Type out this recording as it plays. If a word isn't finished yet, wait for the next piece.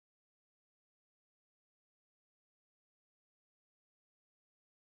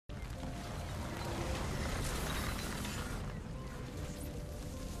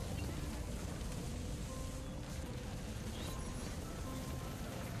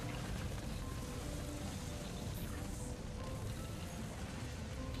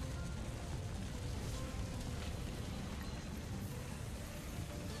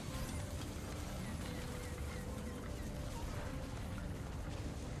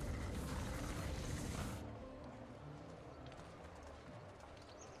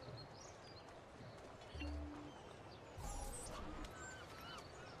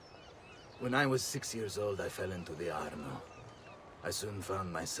When I was 6 years old, I fell into the Arno. I soon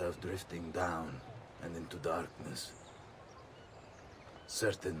found myself drifting down and into darkness.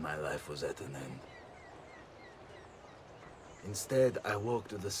 Certain my life was at an end. Instead, I woke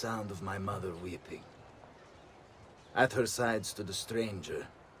to the sound of my mother weeping. At her side stood a stranger,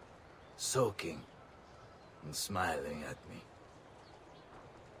 soaking and smiling at me.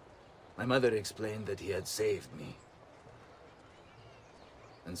 My mother explained that he had saved me.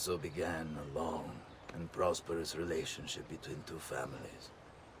 And so began a long and prosperous relationship between two families.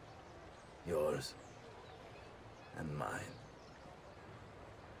 Yours and mine.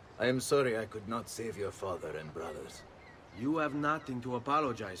 I am sorry I could not save your father and brothers. You have nothing to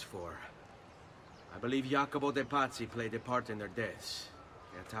apologize for. I believe Jacopo de Pazzi played a part in their deaths.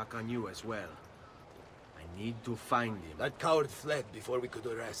 They attack on you as well. I need to find him. That coward fled before we could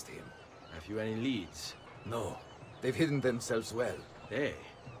arrest him. Have you any leads? No. They've hidden themselves well. They?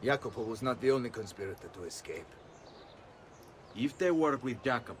 Jacopo was not the only conspirator to escape. If they work with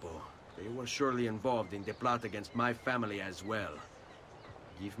Jacopo, they were surely involved in the plot against my family as well.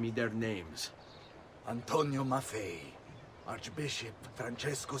 Give me their names. Antonio Maffei, Archbishop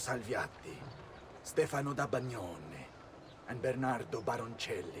Francesco Salviati, Stefano da Bagnone, and Bernardo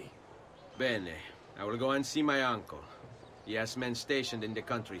Baroncelli. Bene. I will go and see my uncle. He has men stationed in the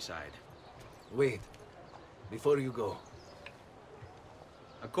countryside. Wait. Before you go.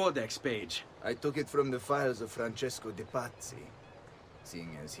 A codex page. I took it from the files of Francesco de Pazzi,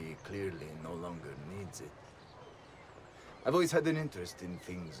 seeing as he clearly no longer needs it. I've always had an interest in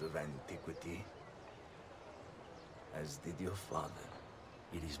things of antiquity, as did your father.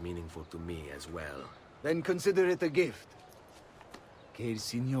 It is meaningful to me as well. Then consider it a gift. Che il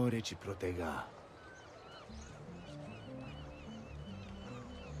Signore ci protegga.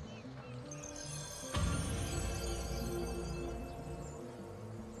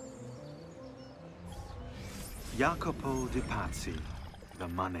 Jacopo de Pazzi, the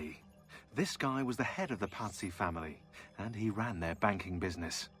money. This guy was the head of the Pazzi family, and he ran their banking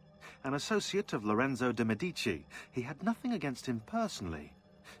business. An associate of Lorenzo de' Medici, he had nothing against him personally.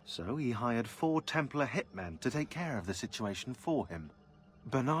 So he hired 4 Templar hitmen to take care of the situation for him.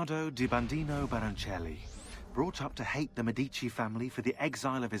 Bernardo di Baroncelli. Brought up to hate the Medici family for the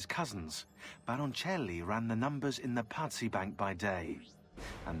exile of his cousins, Baroncelli ran the numbers in the Pazzi bank by day,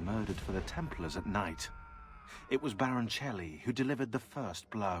 and murdered for the Templars at night. It was Baroncelli who delivered the first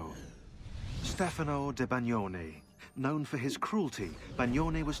blow. Stefano da Bagnone. Known for his cruelty,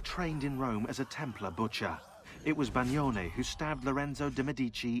 Bagnone was trained in Rome as a Templar butcher. It was Bagnone who stabbed Lorenzo de'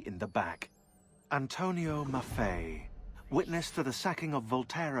 Medici in the back. Antonio Maffei. Witness to the sacking of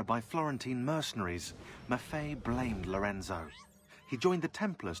Volterra by Florentine mercenaries, Maffei blamed Lorenzo. He joined the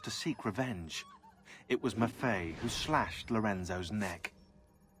Templars to seek revenge. It was Maffei who slashed Lorenzo's neck.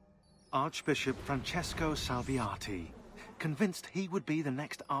 Archbishop Francesco Salviati. Convinced he would be the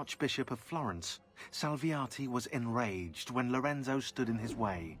next Archbishop of Florence, Salviati was enraged when Lorenzo stood in his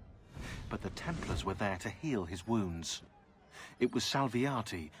way. But the Templars were there to heal his wounds. It was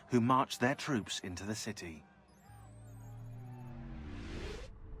Salviati who marched their troops into the city.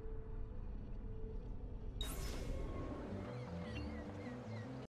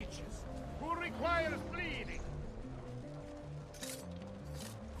 Who requires bleeding?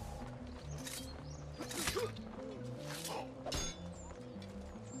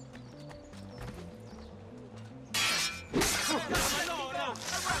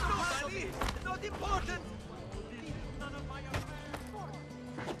 Not important!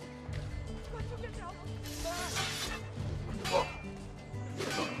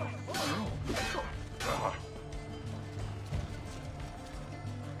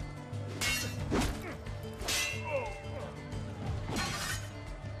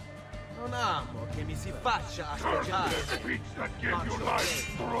 Non amo che mi si faccia ascoltare. Pizza give you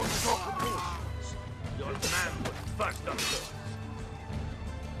life, Bronco! The old man was fast on board.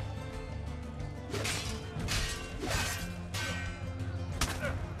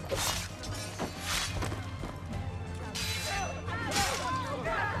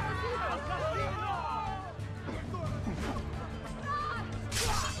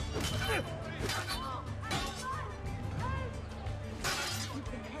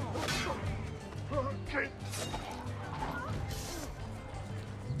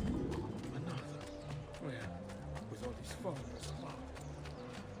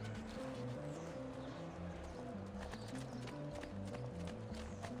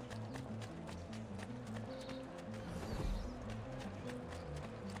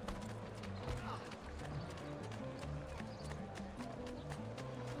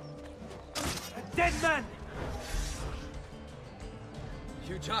 Dead man!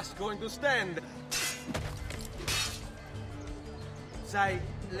 You just going to stand. Sai,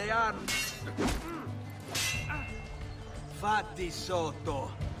 le armi... Fatti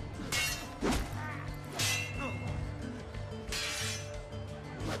sotto.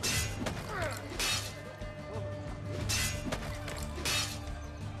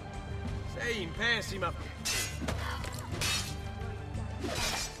 Sei in pessima...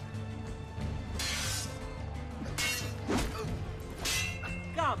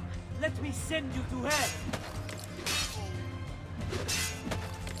 Come, let me send you to hell.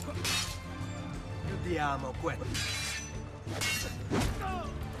 Chiudiamo questo.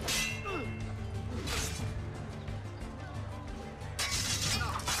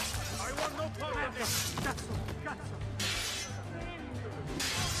 I want no part of this!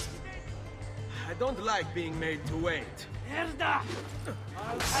 I don't like being made to wait. Merda!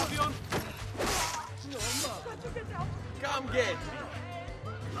 I'll have you on... Come get me.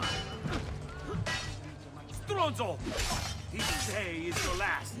 Stronzo! This day is your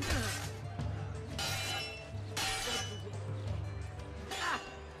last.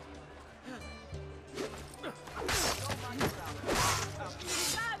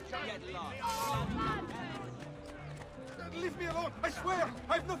 Leave me alone! I swear!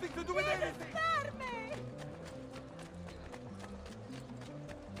 I have nothing to do with anything!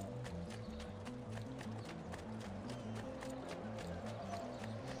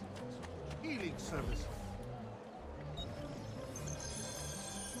 Healing service.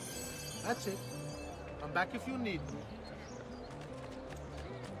 That's it. Come back if you need me.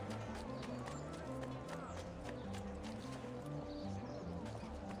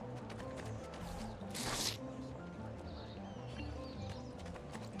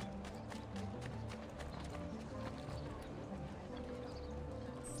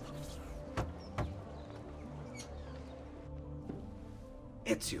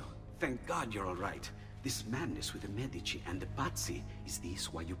 Ezio, thank God you're all right. This madness with the Medici and the Pazzi, is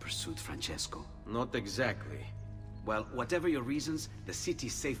this why you pursued Francesco? Not exactly. Well, whatever your reasons, the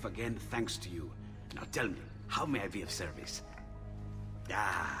city's safe again thanks to you. Now tell me, how may I be of service?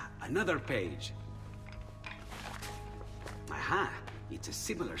 Ah, another page. Aha, it's a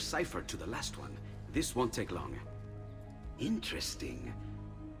similar cipher to the last one. This won't take long. Interesting.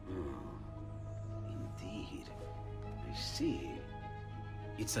 Oh, indeed. I see.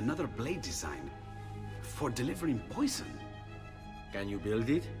 It's another blade design. For delivering poison. Can you build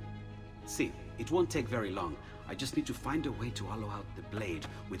it? See, it won't take very long. I just need to find a way to hollow out the blade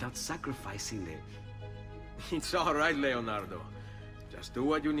without sacrificing the... It's all right, Leonardo. Just do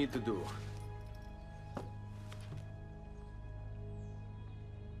what you need to do.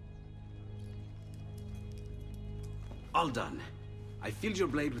 All done. I filled your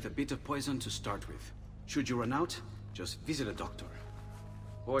blade with a bit of poison to start with. Should you run out, just visit a doctor.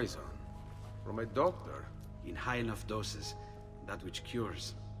 Poison? From a doctor? In high enough doses, that which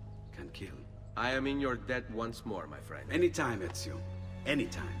cures can kill. I am in your debt once more, my friend. Anytime, Ezio.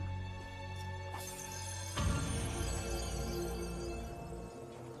 Anytime.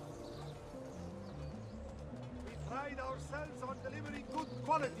 We pride ourselves on delivering good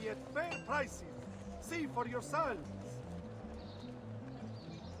quality at fair prices. See for yourselves.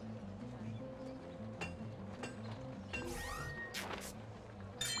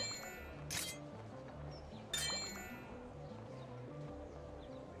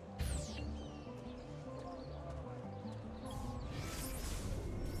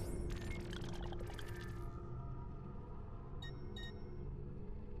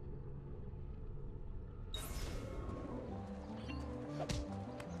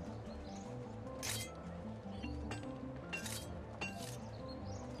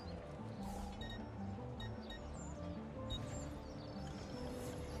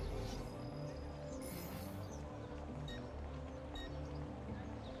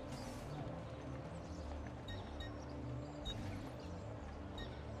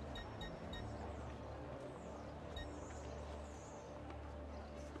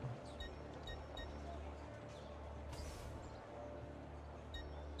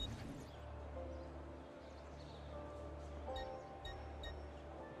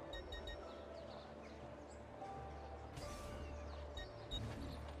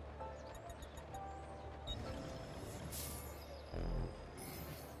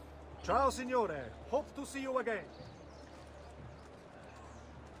 Ciao, signore. Hope to see you again.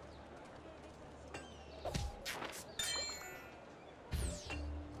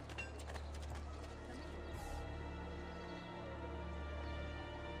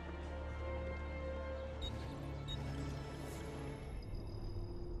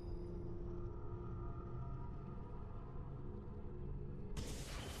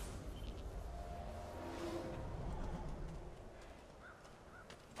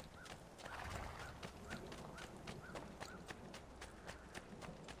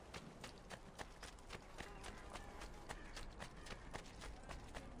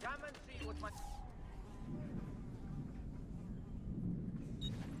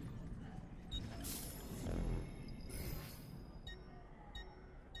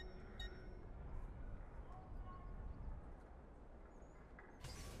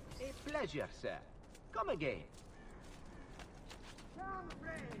 pleasure, sir. Come again.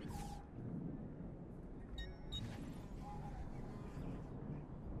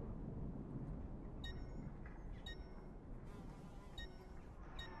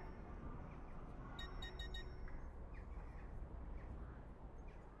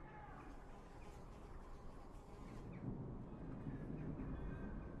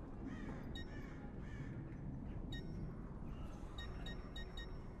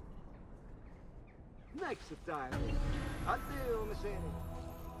 Next time. Addio, Messere.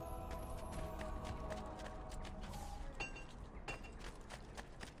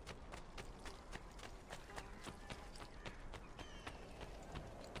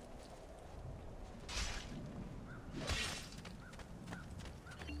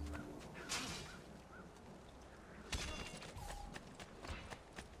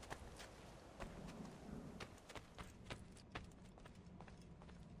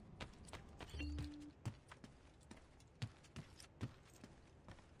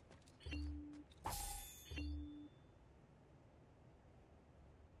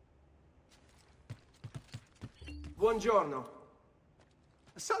 Buongiorno.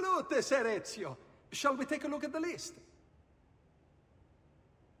 Salute, Ser Ezio. Shall we take a look at the list?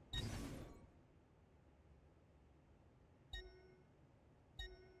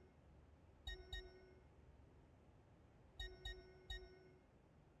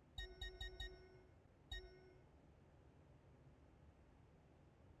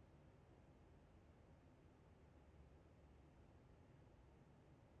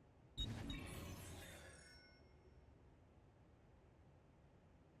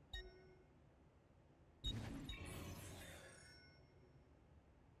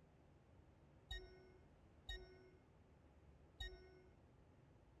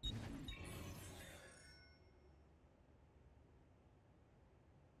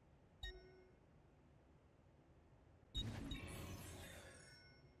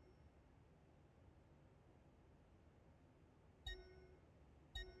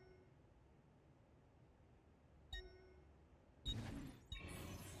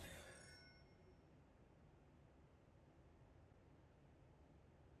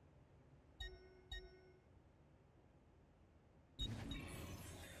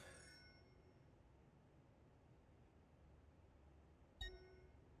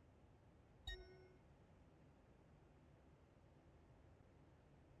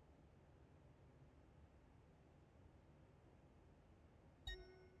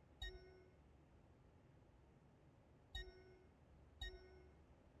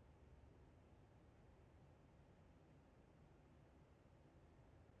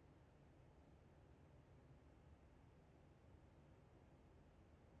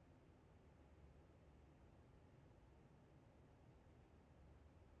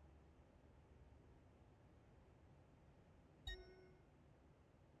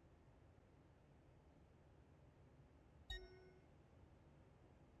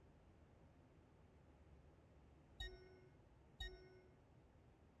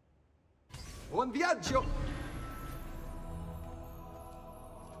 Buon viaggio!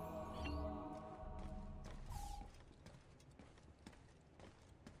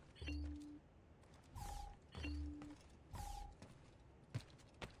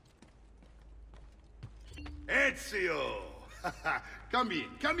 Ezio! Come in,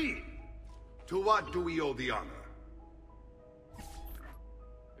 come in! To what do we owe the honor?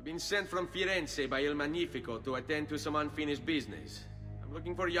 I've been sent from Firenze by Il Magnifico to attend to some unfinished business. I'm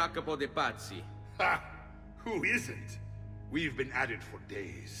looking for Jacopo de Pazzi. Ha! Who isn't? We've been at it for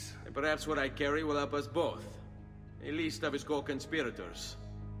days. And perhaps what I carry will help us both. A list of his co-conspirators.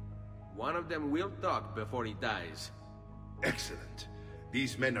 One of them will talk before he dies. Excellent.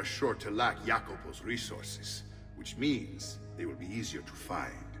 These men are sure to lack Jacopo's resources, which means they will be easier to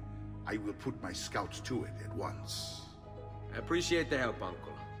find. I will put my scouts to it at once. I appreciate the help,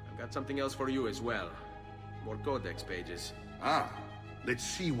 Uncle. I've got something else for you as well. More codex pages. Ah, let's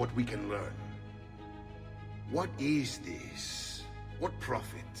see what we can learn. What is this? What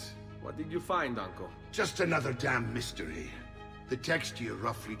profit? What did you find, Uncle? Just another damn mystery. The text here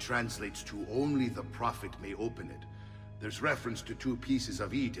roughly translates to only the prophet may open it. There's reference to 2 pieces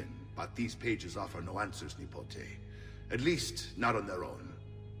of Eden, but these pages offer no answers, Nipote. At least, not on their own.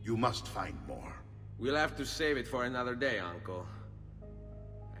 You must find more. We'll have to save it for another day, Uncle.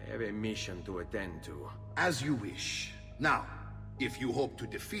 I have a mission to attend to. As you wish. Now, if you hope to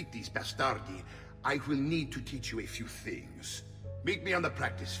defeat these bastardi, I will need to teach you a few things. Meet me on the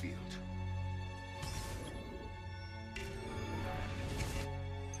practice field.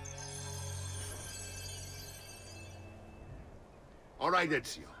 All right,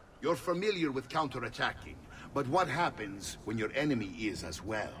 Ezio. You're familiar with counterattacking, but what happens when your enemy is as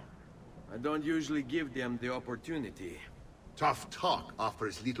well? I don't usually give them the opportunity. Tough talk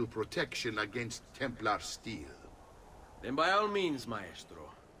offers little protection against Templar steel. Then by all means, Maestro.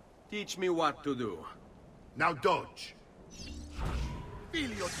 Teach me what to do. Now dodge.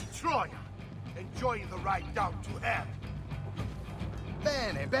 Figlio di Troia! Enjoy the ride down to hell!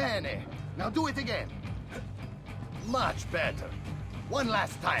 Bene, bene. Now do it again. Much better. One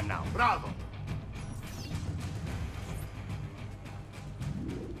last time now. Bravo!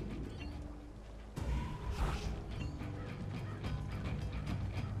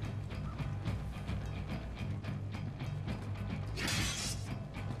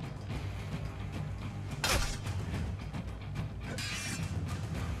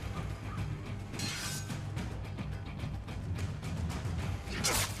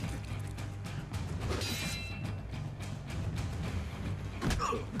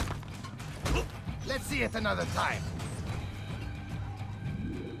 Let's see it another time.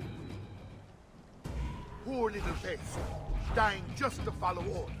 Poor little Pazzi, dying just to follow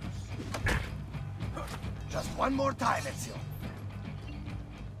orders. Just one more time, Ezio.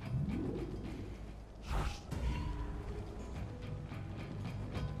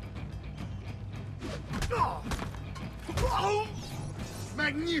 Oh!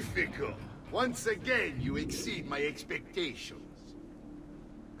 Magnifico! Once again, you exceed my expectations.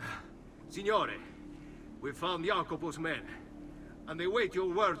 Signore, we found Jacopo's men, and they wait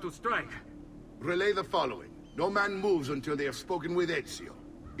your word to strike. Relay the following. No man moves until they have spoken with Ezio.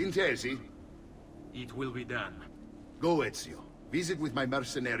 Intesi? It will be done. Go, Ezio. Visit with my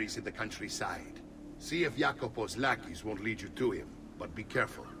mercenaries in the countryside. See if Jacopo's lackeys won't lead you to him. But be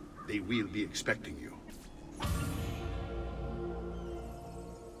careful. They will be expecting you.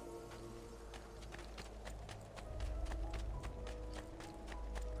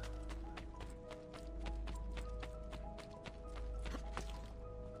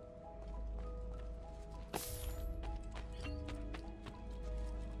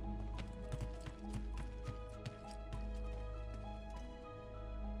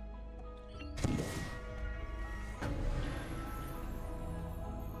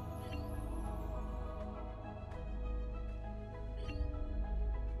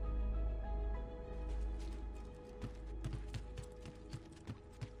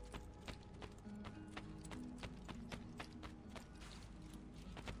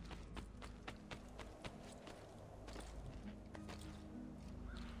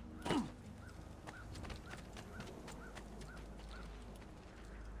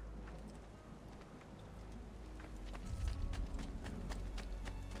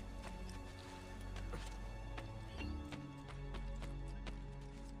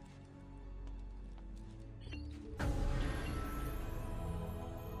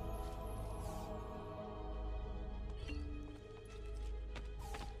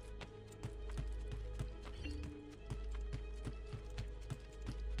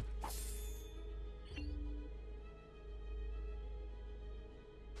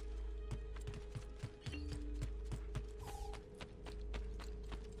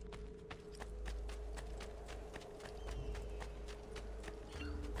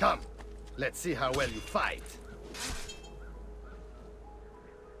 Come, let's see how well you fight.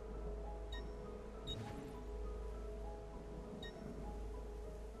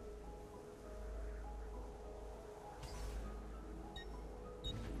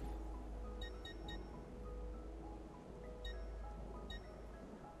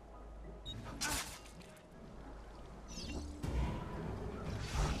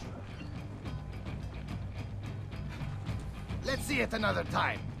 Let's see it another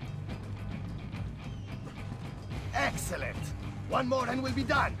time. Excellent. One more and we'll be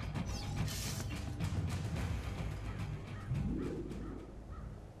done.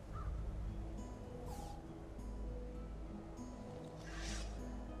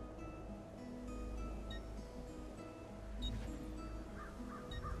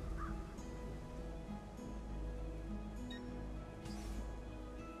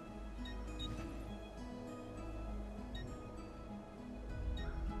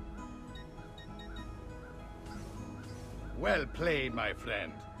 Well played, my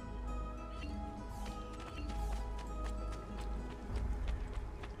friend.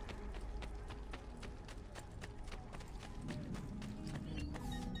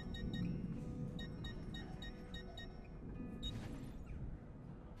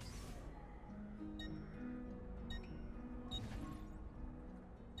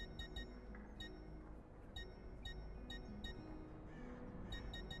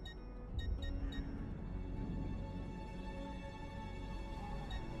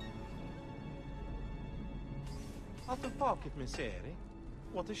 Out of pocket, Messere?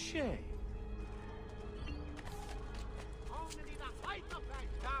 What a shame.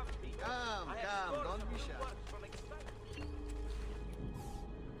 Come, don't be shy.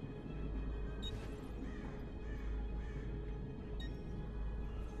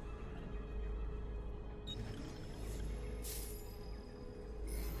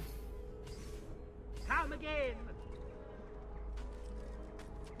 Come again!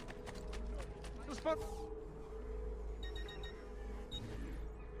 The spot.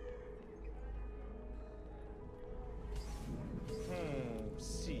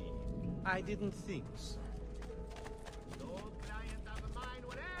 See. I didn't think so. No client of mine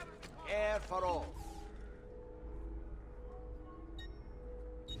would ever... Air for all.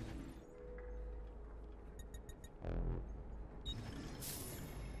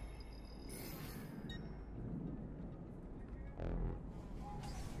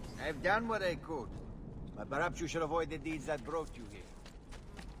 I've done what I could, but perhaps you should avoid the deeds that brought you here.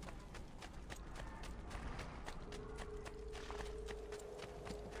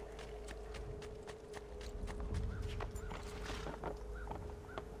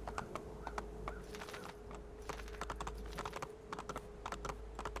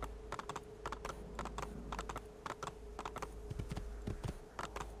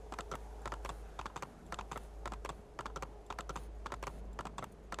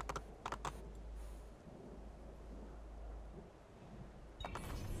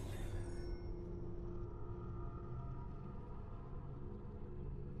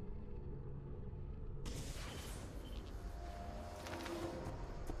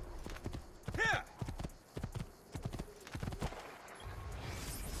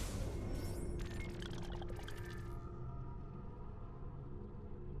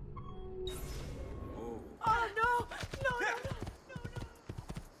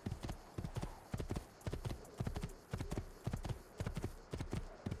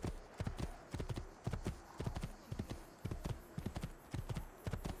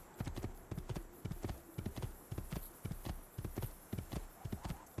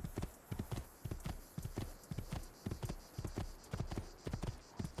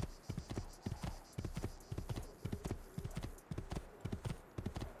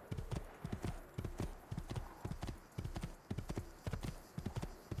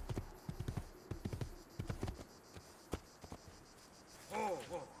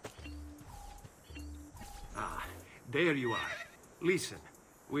 There you are. Listen,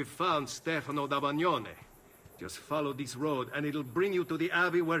 we've found Stefano da Bagnone. Just follow this road and it'll bring you to the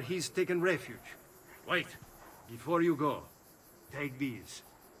abbey where he's taken refuge. Wait, before you go, take these.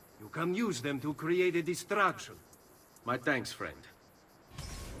 You can use them to create a distraction. My thanks, friend.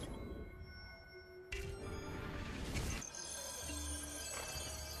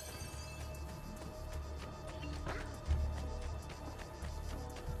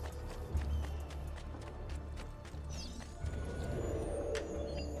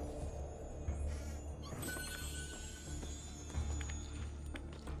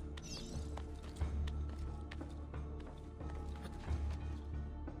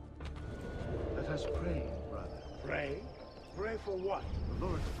 Let us pray, brother. Pray? Pray for what? The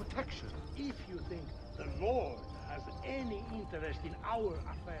Lord's protection. If you think the Lord has any interest in our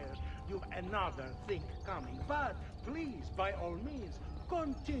affairs, you've another thing coming. But please, by all means,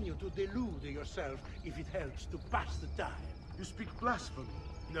 continue to delude yourself if it helps to pass the time. You speak blasphemy.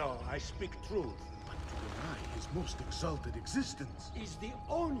 No, I speak truth. But to deny his most exalted existence is the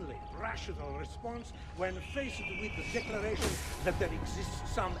only rational response when faced with the declaration that there exists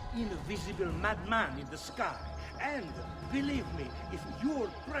some invisible madman in the sky. And believe me, if your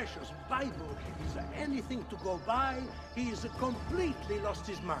precious Bible is anything to go by, he's completely lost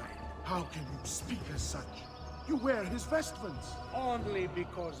his mind. How can you speak as such? You wear his vestments. Only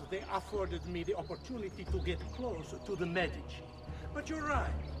because they afforded me the opportunity to get close to the Medici. But you're right.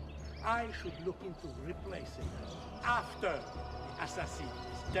 I should look into replacing them after the assassin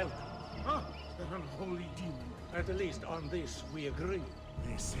is dealt with. Ah, that unholy demon. At least on this we agree.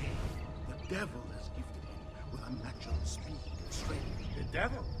 They say the devil has gifted him with unnatural speed and strength. The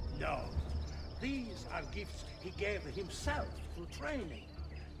devil? No. These are gifts he gave himself through training.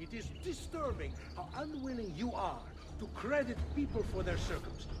 It is disturbing how unwilling you are to credit people for their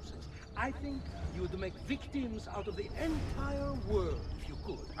circumstances. I think you would make victims out of the entire world if you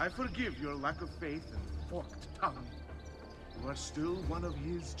could. I forgive your lack of faith and forked tongue. You are still one of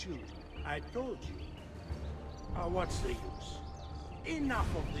his children. I told you. What's the use? Enough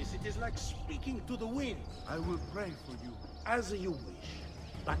of this. It is like speaking to the wind. I will pray for you. As you wish.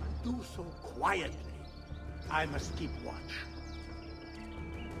 But do so quietly. I must keep watch.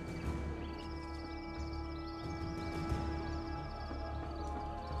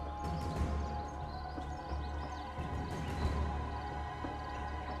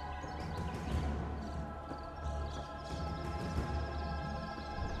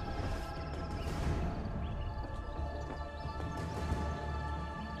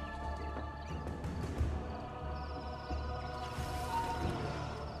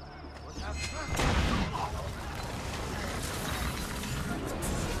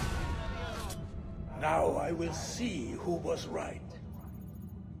 I will see who was right.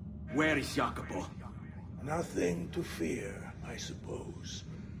 Where is Jacopo? Nothing to fear, I suppose.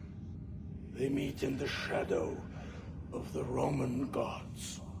 They meet in the shadow of the Roman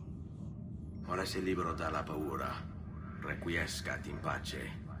gods. Ora sei libero dalla paura. Requiescat in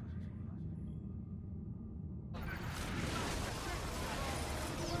pace.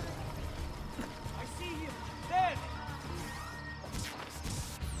 I see him! There!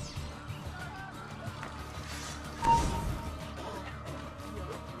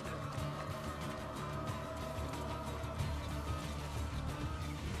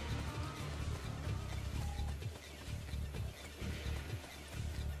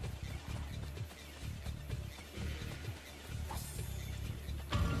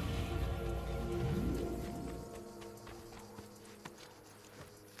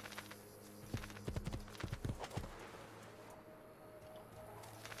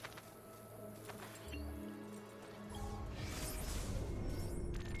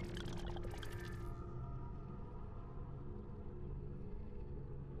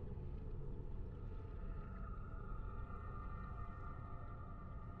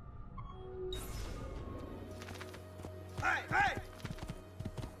 Hey!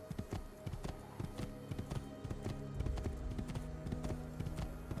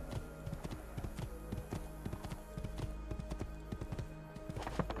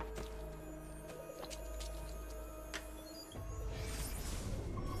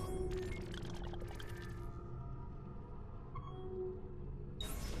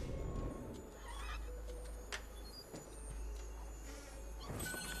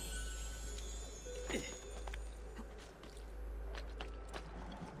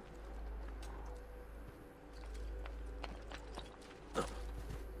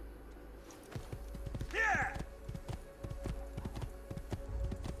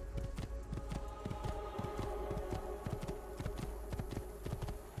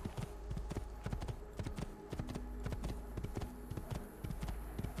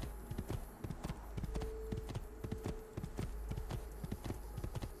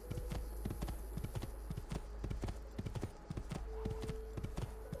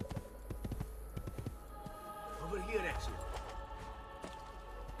 Over here, Ezio.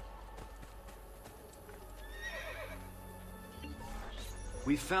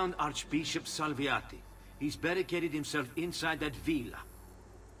 We found Archbishop Salviati. He's barricaded himself inside that villa.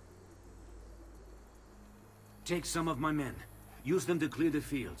 Take some of my men. Use them to clear the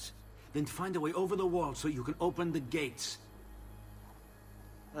fields. Then find a way over the wall so you can open the gates.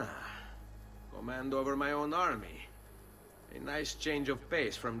 Command over my own army. A nice change of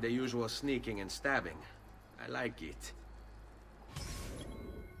pace from the usual sneaking and stabbing. I like it.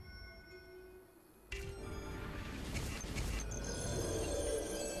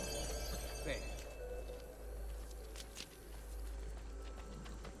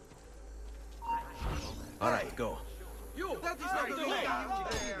 All right, go. You! That is not the way!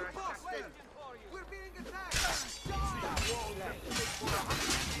 We're being attacked!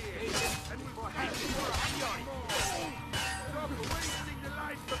 And we will have you for 100 more! Stop wasting the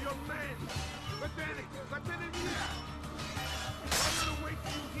lives of your men! But then here! I'm gonna wait for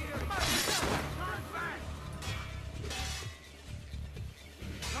you here! Turn back!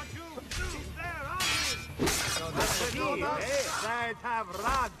 Not you! He's there, on him! So that's the deal, eh? Right, have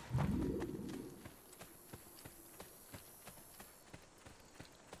run!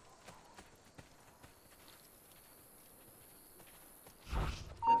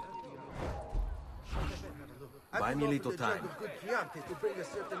 Buy me a little time. Good Chianti to bring a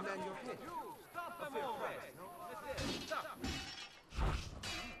certain man your head. Stop a moment! Stop!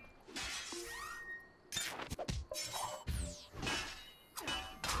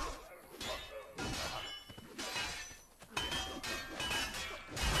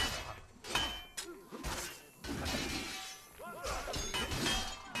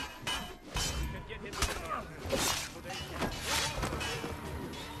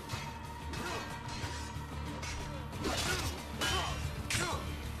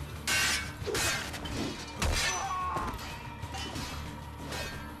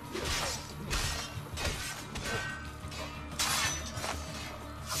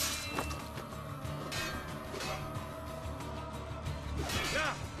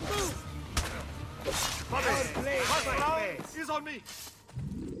 He's on me!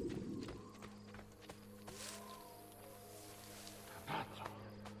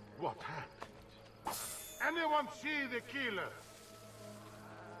 What happened? Anyone see the killer?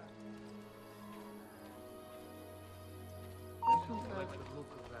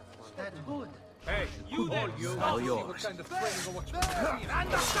 That's good. Hey, you there! All yours. What kind of training or what you...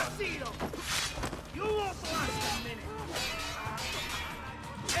 You won't last a minute!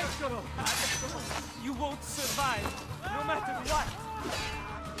 Eccolo! You won't survive, no matter what!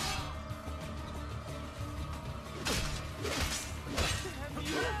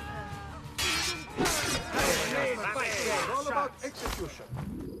 It's all about execution.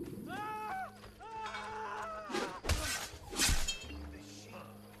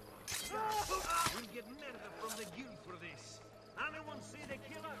 We'll get murder from the guild for this. Anyone see the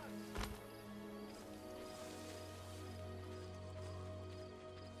killer?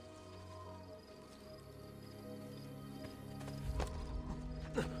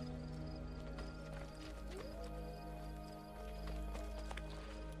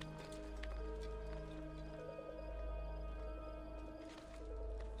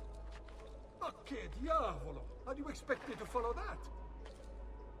 Ma che diavolo! How do you expect me to follow that?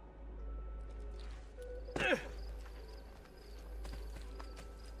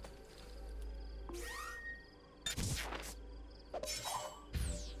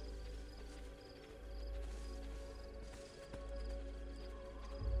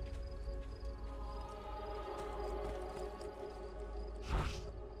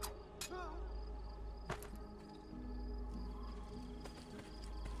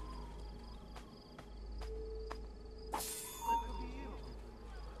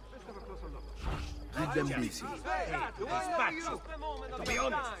 Keep them busy. Spazio. To be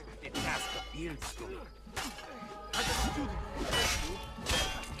honest, the task appeals to me. As a student,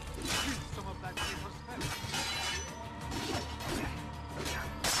 use some of that paper's help.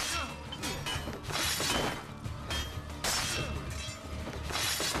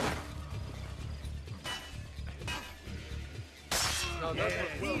 No, that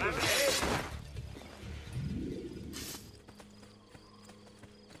was well.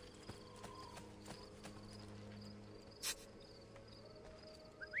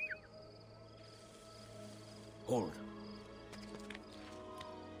 Hold.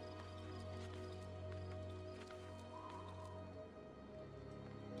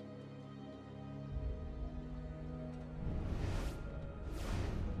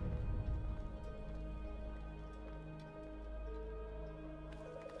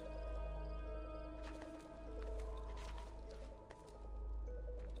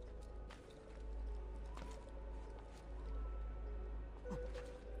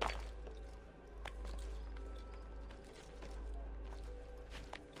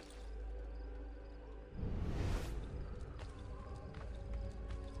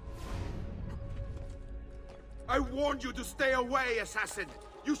 I warned you to stay away, assassin!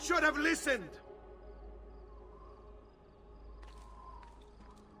 You should have listened!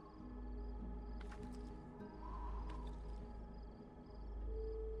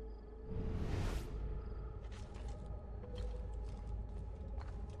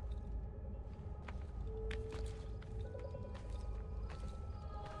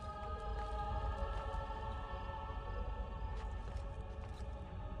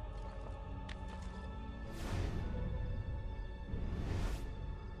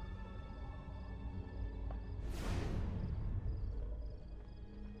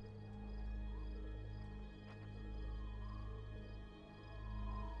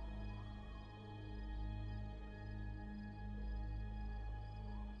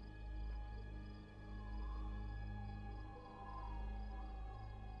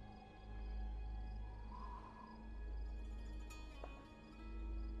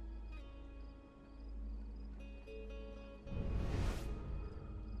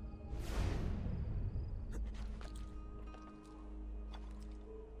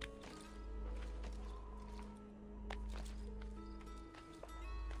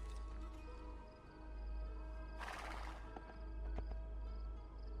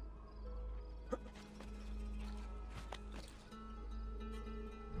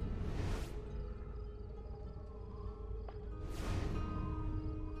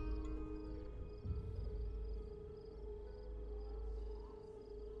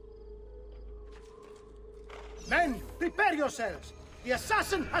 Men, prepare yourselves! The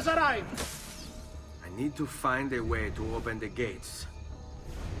assassin has arrived! I need to find a way to open the gates.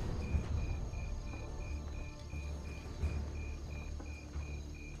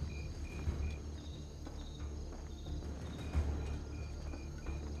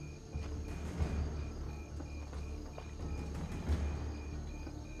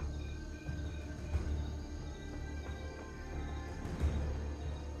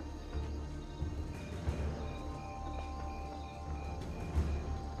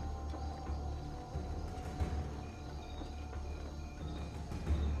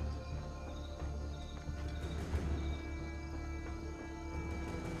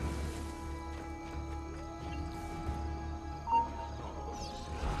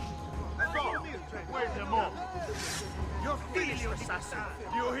 assassin.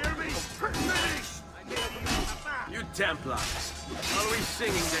 You hear me? Finish! You Templars, always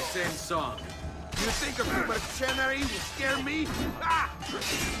singing the same song. You think a few mercenary will scare me? Ah!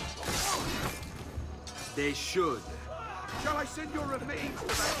 They should. Shall I send your remains to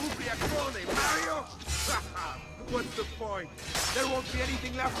that Ubriacone, Mario? What's the point? There won't be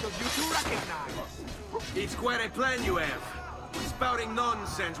anything left of you to recognize. It's quite a plan you have. Spouting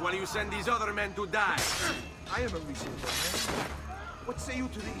nonsense while you send these other men to die. I am a reasonable man. What say you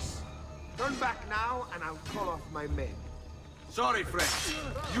to this? Turn back now, and I'll call off my men. Sorry, friend.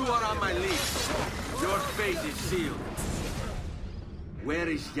 You are on my list. Your fate is sealed. Where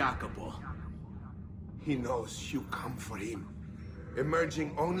is Jacopo? He knows you come for him,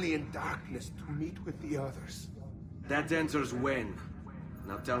 emerging only in darkness to meet with the others. That answers when.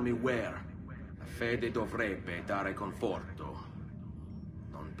 Now tell me where. La fede dovrebbe dare conforto,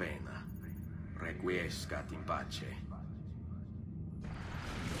 non pena. Requiescat in pace.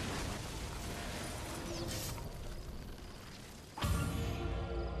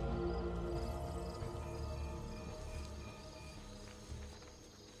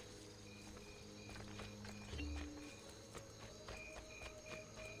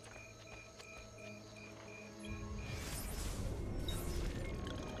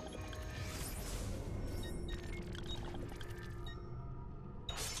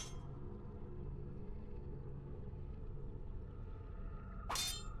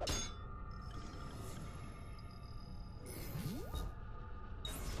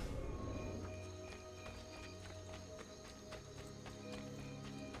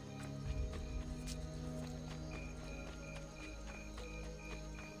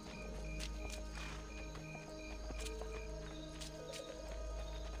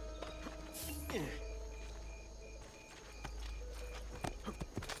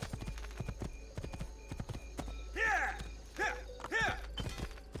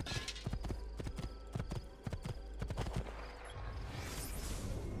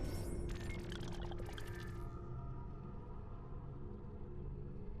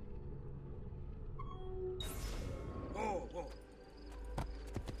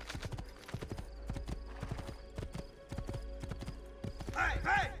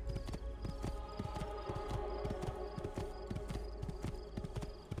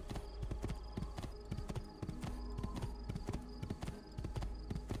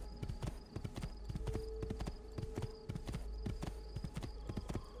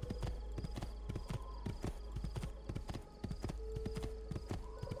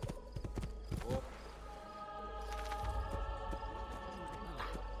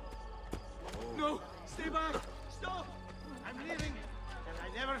 No! Stay back! Stop! I'm leaving, and I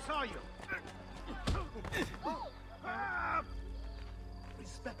never saw you.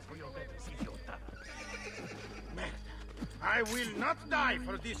 Respect for your betters, idiota. Merda. I will not die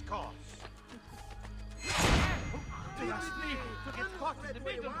for this cause. They are sleeping to get caught in the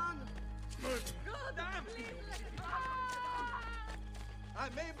middle. Goddamn! I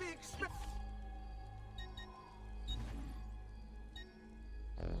may be expected.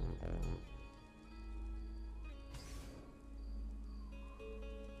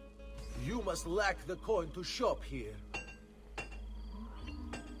 You must lack the coin to shop here.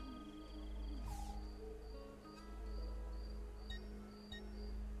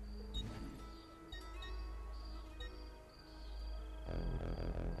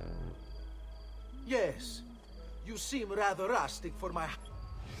 Yes, you seem rather rustic for my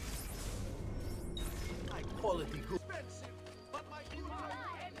quality goods.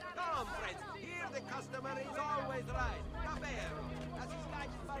 Come, friends, here the customer is always right. Davvero, as is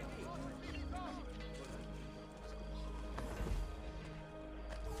guided by me.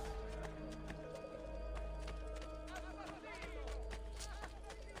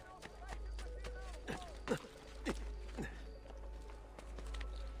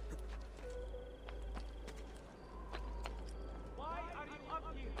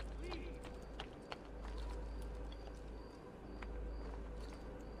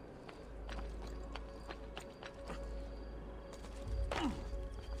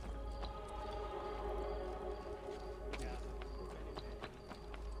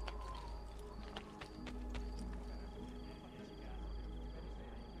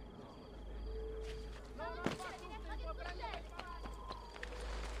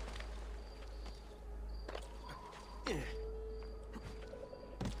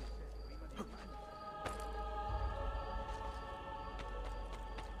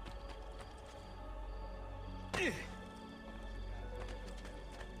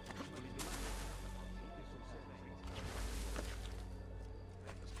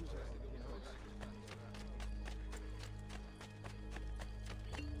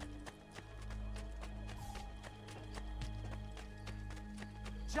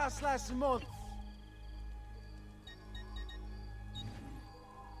 just last month.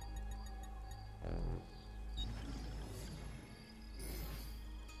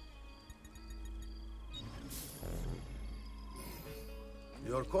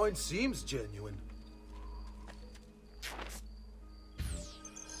 Your coin seems genuine.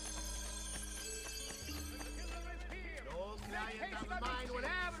 No client of mine will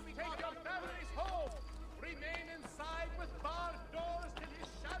ever be caught your family's home. Remain inside with barred doors till his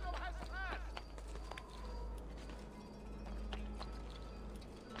shadow has passed.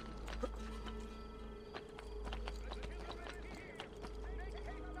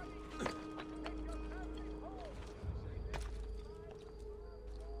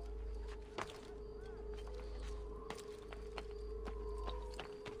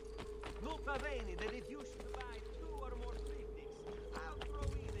 Va bene, they refuse to buy 2 or more triptychs. I'll throw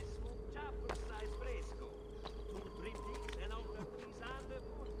in a smoked chopper size fresco. 2 triptychs and over 300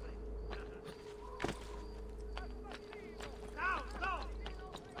 portrait. Down, down!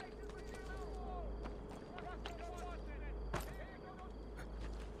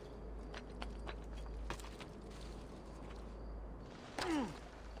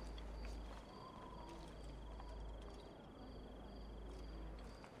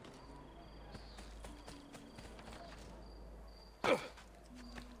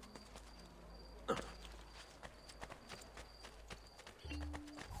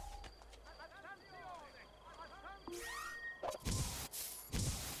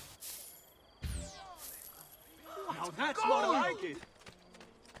 Now that's more like it.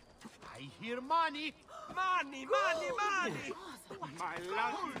 I hear money. Money, money, money! My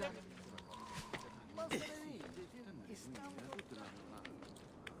luck.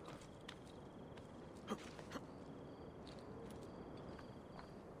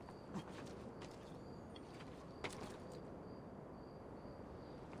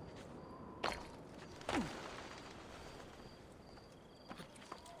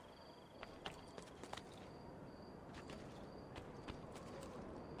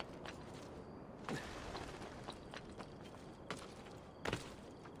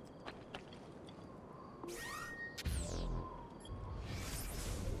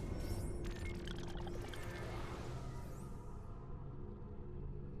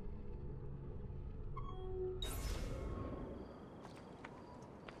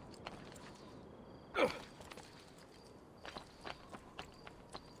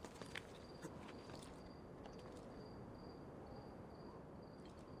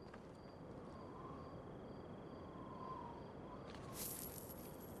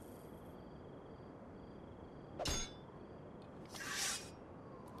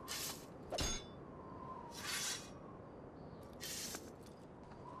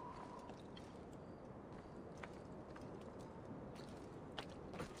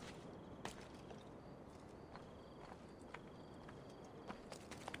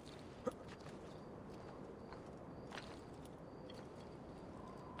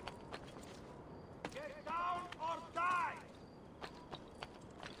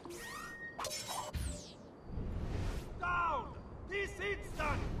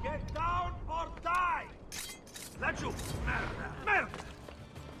 Get down or die! Laggiù! Merda! Merda!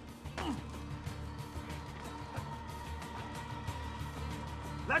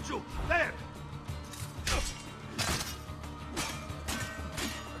 Laggiù! There!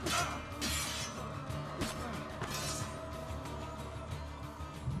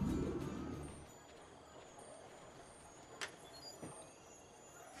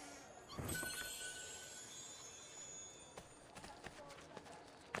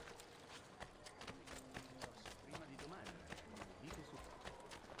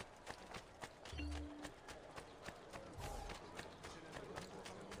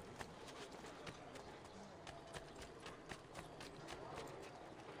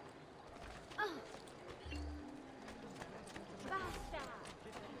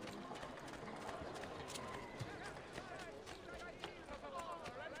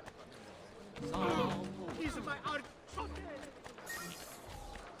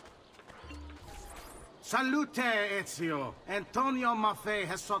 Salute, Ezio! Antonio Maffei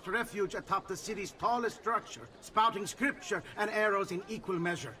has sought refuge atop the city's tallest structure, spouting scripture and arrows in equal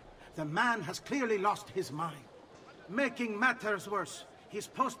measure. The man has clearly lost his mind. Making matters worse, he's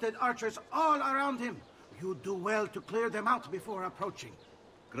posted archers all around him. You do well to clear them out before approaching.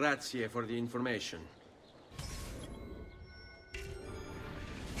 Grazie for the information.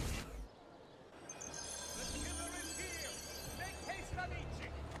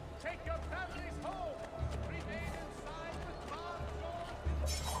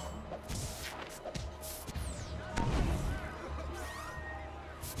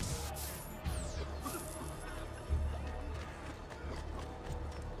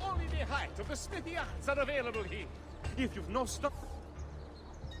 very height of the smithy arts are available here. If you've no stock...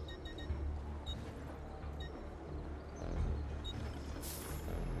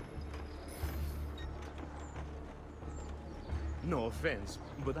 No offense,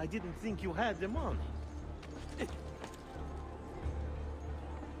 but I didn't think you had the money.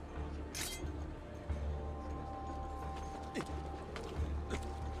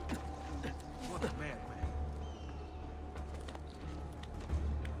 What a madman.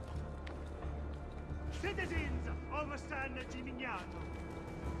 Citizens of San Gimignano,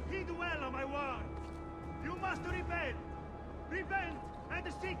 heed well my words. You must repent. Repent and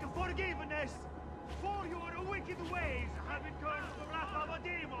seek forgiveness. For your wicked ways have incurred the wrath of a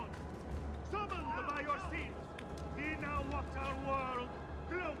demon. Summoned by your sins, he now walks our world,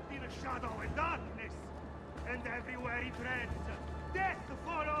 cloaked in shadow and darkness. And everywhere he treads, death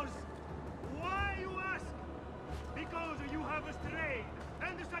follows. Why, you ask? Because you have strayed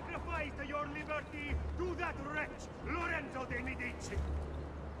and sacrificed your liberty to that wretch, Lorenzo de Medici.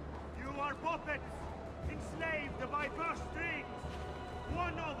 You are puppets, enslaved by purse strings,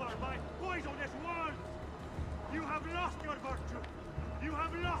 won over by poisonous words. You have lost your virtue. You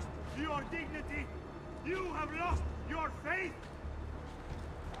have lost your dignity. You have lost your faith.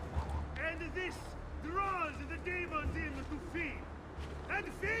 And this draws the demons in to feed. And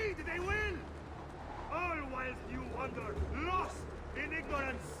feed they will. All whilst you wander, lost in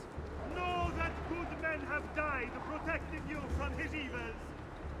ignorance. Know that good men have died protecting you from his evils.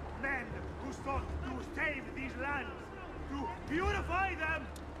 Men who sought to save these lands, to purify them.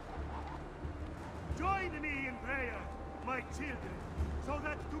 Join me in prayer, my children, so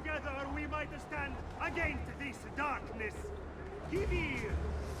that together we might stand against this darkness. Give ear,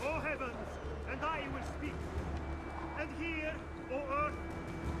 O heavens, and I will speak. And hear, O earth,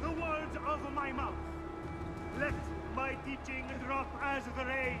 the words of my mouth. Let my teaching drop as the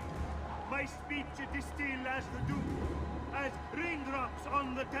rain, my speech distill as the dew, as raindrops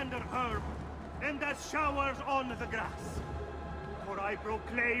on the tender herb, and as showers on the grass. For I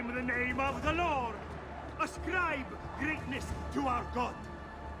proclaim the name of the Lord. Ascribe greatness to our God.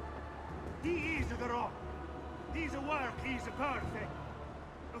 He is the rock. His work is perfect.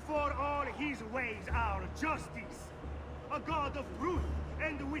 For all his ways are justice. A God of truth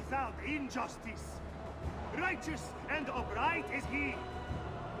and without injustice. Righteous and upright is he.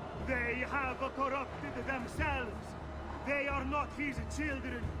 They have corrupted themselves. They are not his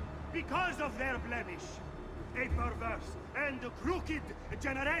children because of their blemish. A perverse and crooked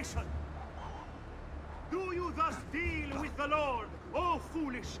generation. Do you thus deal with the Lord, O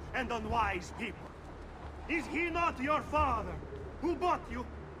foolish and unwise people? Is he not your father, who bought you?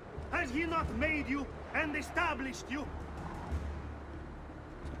 Has he not made you and established you?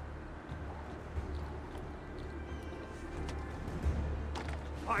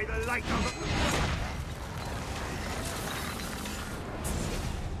 By the light of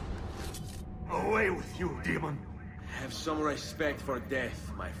the... Away with you, demon! Have some respect for death,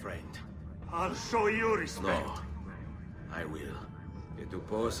 my friend. I'll show you respect. No, I will. Che tu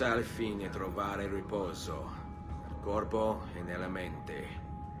possa al fine trovare riposo, nel corpo e nella mente.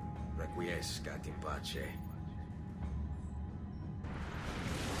 Requiescat in pace.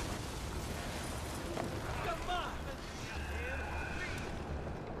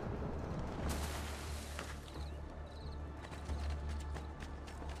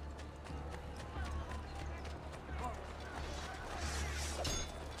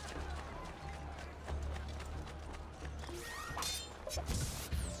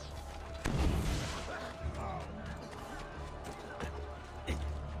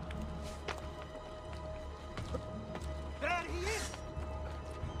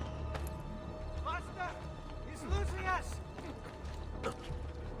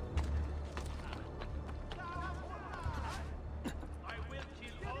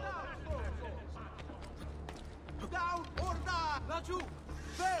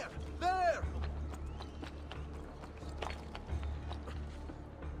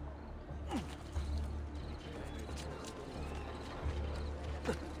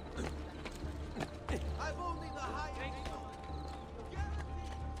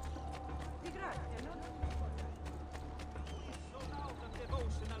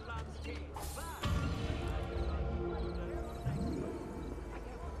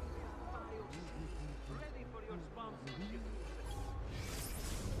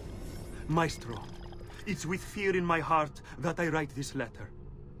 Maestro, it's with fear in my heart that I write this letter.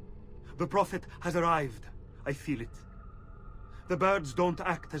 The Prophet has arrived. I feel it. The birds don't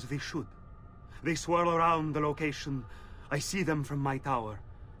act as they should. They swirl around the location. I see them from my tower.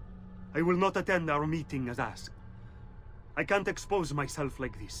 I will not attend our meeting as asked. I can't expose myself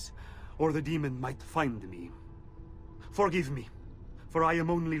like this, or the demon might find me. Forgive me, for I am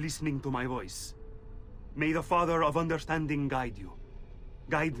only listening to my voice. May the Father of Understanding guide you.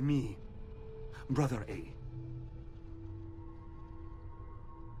 Guide me, Brother A.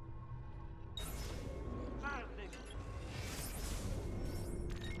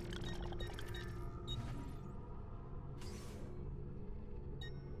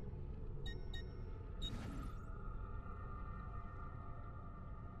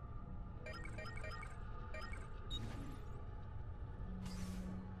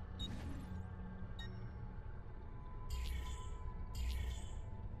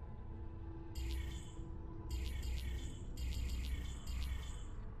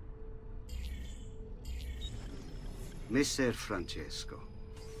 Messer Francesco.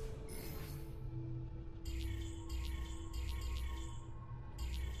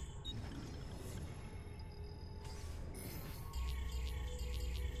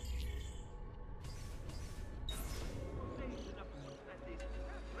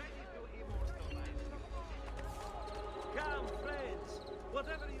 Come, friends.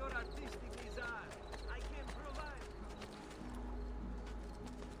 Whatever your artistic desire, I can provide.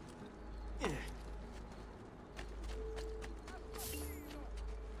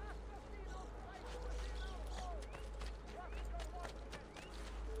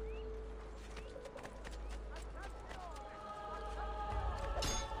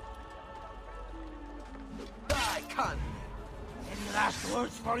 Die, cunt! Any last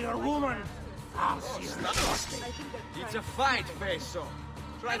words for your woman? I'll see her shortly. It's a fight, Fesso.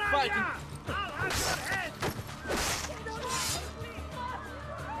 Try fighting. I'll have your head!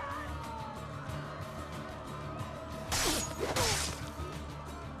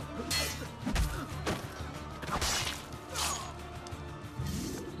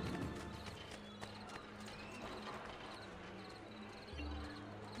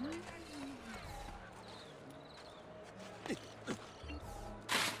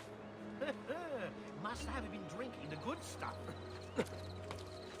 Must have been drinking the good stuff.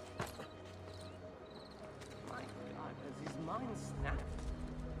 My God, has his mind snapped?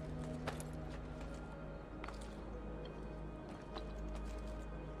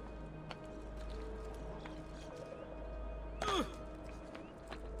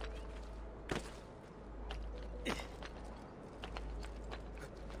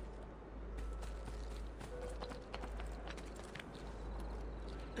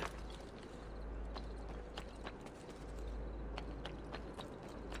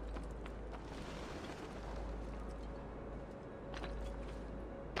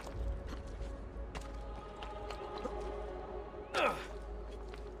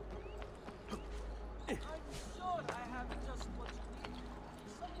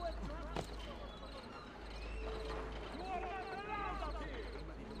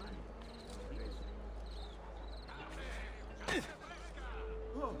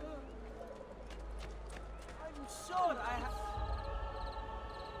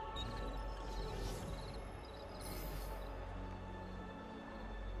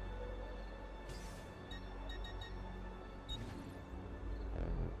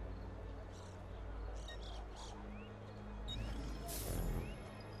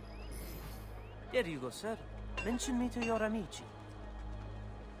 There you go, sir. Mention me to your amici.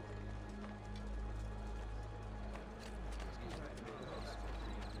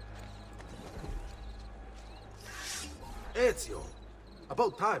 Ezio!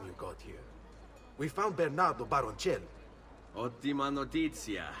 About time you got here. We found Bernardo Baroncelli. Ottima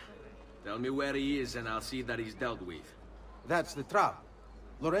notizia. Tell me where he is and I'll see that he's dealt with. That's the trouble.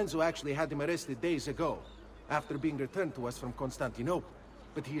 Lorenzo actually had him arrested days ago, after being returned to us from Constantinople.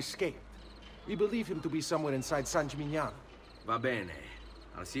 But he escaped. We believe him to be somewhere inside San Gimignano. Va bene.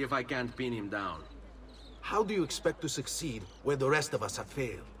 I'll see if I can't pin him down. How do you expect to succeed where the rest of us have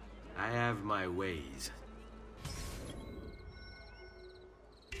failed? I have my ways.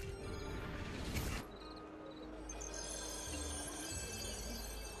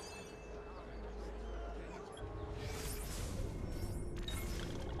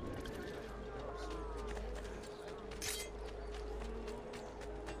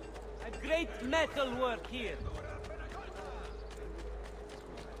 Great metal work here.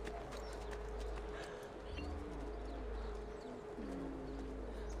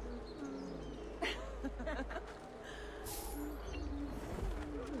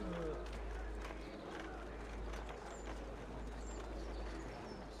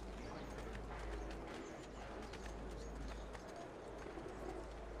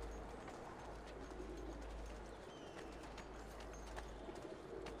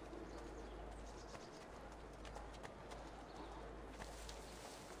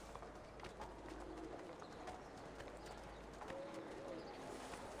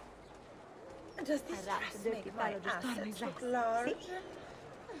 Does this dress make my assets look large?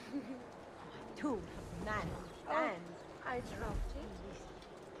 Two man and I dropped it.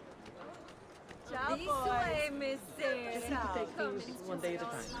 This way, mister. Just need to take things one day at a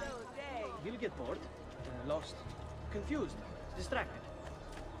time. He'll get bored, lost, confused, distracted,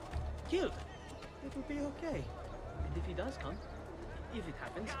 killed. It will be okay. And if he does come, if it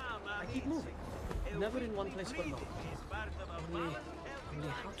happens, I keep moving. Never in one place for long. Only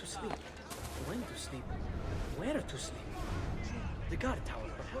how to sleep, when to sleep, where to sleep. The guard tower,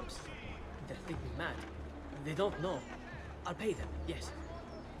 perhaps. They'll think me mad. They don't know. I'll pay them, yes.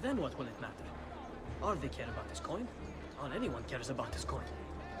 Then what will it matter? All they care about is coin. All anyone cares about is coin.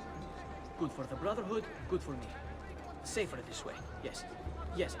 Good for the Brotherhood, good for me. Safer this way, yes.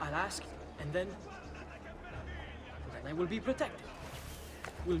 Yes, I'll ask, and then I will be protected.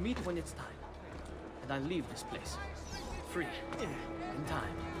 We'll meet when it's time. And I'll leave this place. Free. In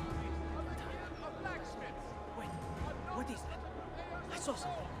time. Wait, what is that? I saw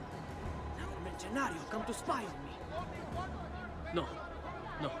something. Now a mercenario come to spy on me. No,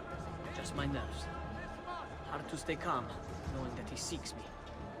 just my nerves. Hard to stay calm, knowing that he seeks me.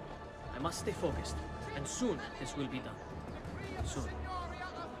 I must stay focused, and soon this will be done. Soon.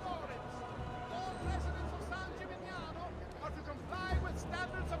 Are to comply with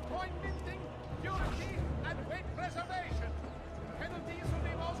standards of coin minting, purity, and weight preservation. Penalties will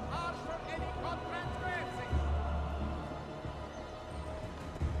be most harsh for any transgressing.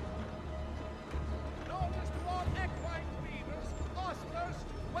 Notice to all equine weavers, ostlers,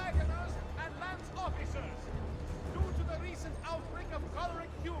 wagoners, and lance officers. Due to the recent outbreak of choleric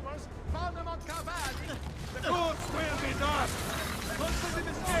humors found among cavalry, the goods will be done. Don't make a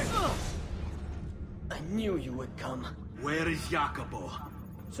mistake. I knew you would come. Where is Jacopo?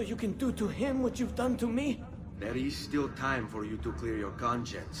 So you can do to him what you've done to me? There is still time for you to clear your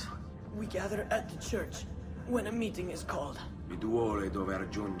conscience. We gather at the church when a meeting is called. Vi duole dover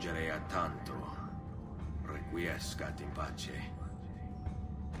giungere a tanto. Requiescat in pace.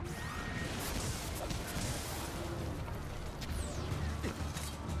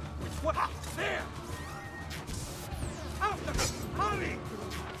 What? There! After them! Hurry!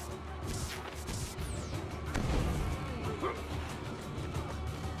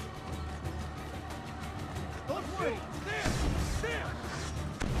 Don't worry! There! There!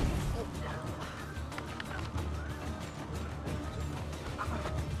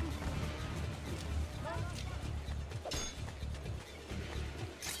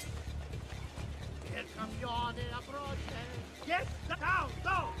 Il campione approach! Get down!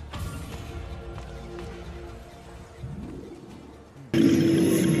 Down!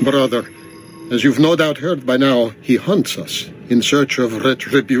 Brother, as you've no doubt heard by now, he hunts us in search of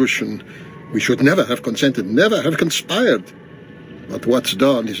retribution. We should never have consented, never have conspired. But what's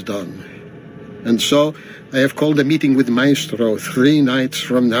done is done. And so I have called a meeting with Maestro 3 nights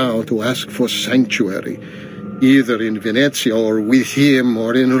from now to ask for sanctuary, either in Venezia or with him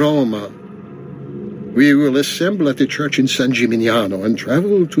or in Roma. We will assemble at the church in San Gimignano and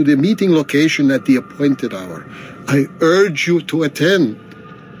travel to the meeting location at the appointed hour. I urge you to attend.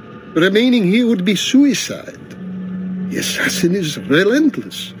 Remaining here would be suicide. The assassin is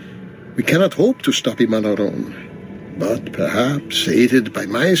relentless. We cannot hope to stop him on our own. But perhaps, aided by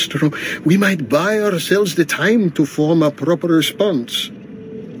Maestro, we might buy ourselves the time to form a proper response.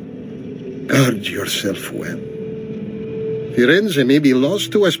 Guard yourself well. Firenze may be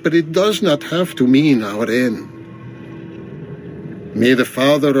lost to us, but it does not have to mean our end. May the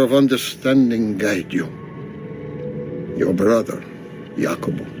Father of Understanding guide you. Your brother,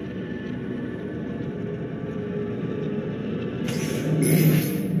 Jacopo.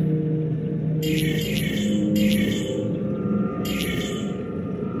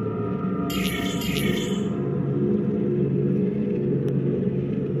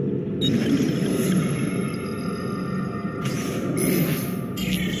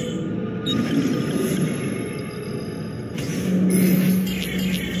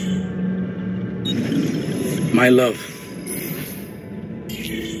 My love.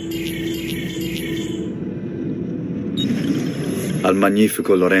 Al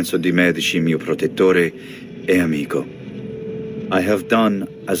magnifico Lorenzo di Medici, mio protettore e amico. I have done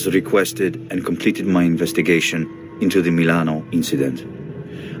as requested and completed my investigation into the Milano incident.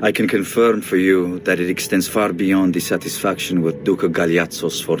 I can confirm for you that it extends far beyond dissatisfaction with Duca Galeazzo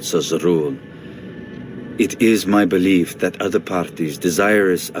Sforza's rule. It is my belief that other parties,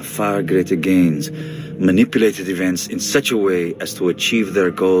 desirous of far greater gains, manipulated events in such a way as to achieve their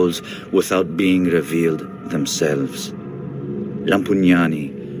goals without being revealed themselves.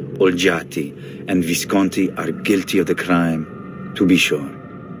 Lampugnani, Olgiati, and Visconti are guilty of the crime, to be sure.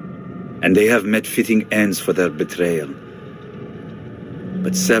 and they have met fitting ends for their betrayal.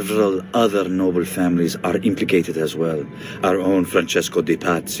 But several other noble families are implicated as well, our own Francesco de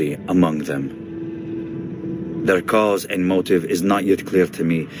Pazzi among them. Their cause and motive is not yet clear to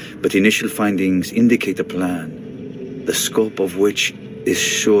me, but initial findings indicate a plan, the scope of which is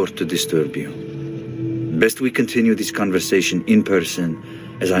sure to disturb you. Best we continue this conversation in person,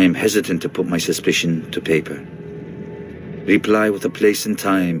 as I am hesitant to put my suspicion to paper. Reply with a place and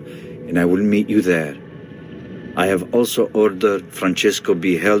time, and I will meet you there. I have also ordered Francesco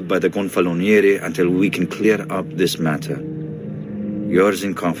be held by the Gonfaloniere until we can clear up this matter. Yours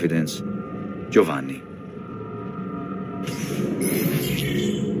in confidence, Giovanni.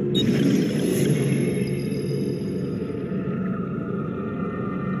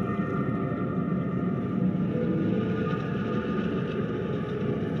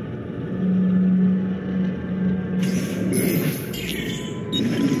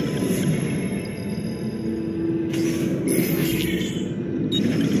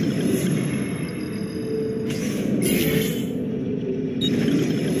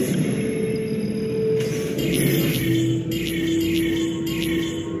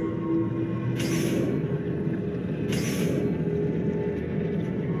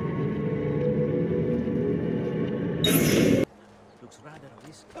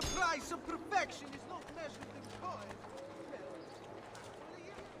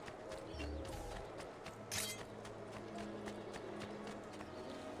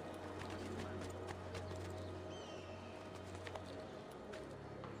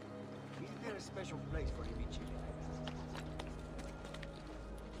 Special place for the beach.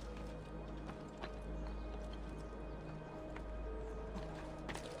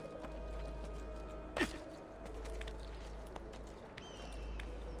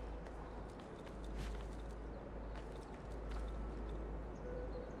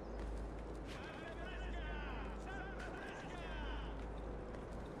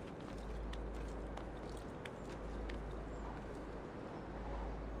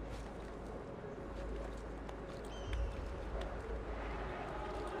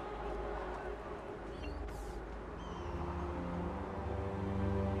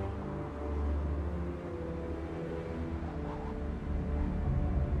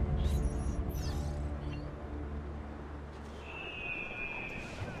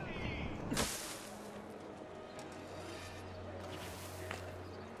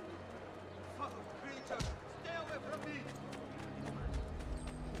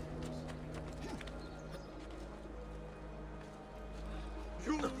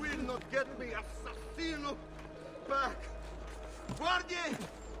 You will not get me, assassino! Back! Guardie!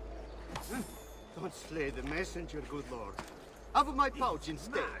 Don't slay the messenger, good lord. Have my pouch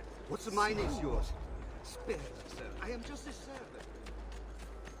instead. What's mine is yours. Spare me, sir. I am just a servant.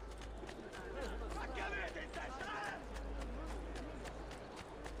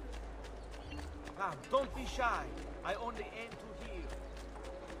 Come, don't be shy. I only aim to heal.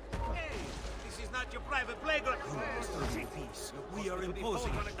 Hey, this is not your private playground. Peace. We are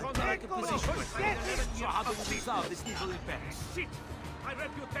imposing a position. So how do we resolve this evil impasse? Shit! My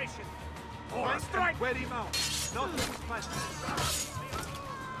reputation! Or strike! Wear him out! Not with questions.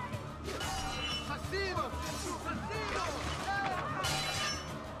 Assassino! Assassino!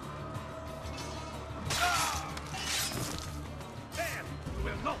 There! You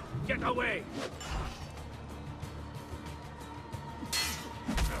will not get away!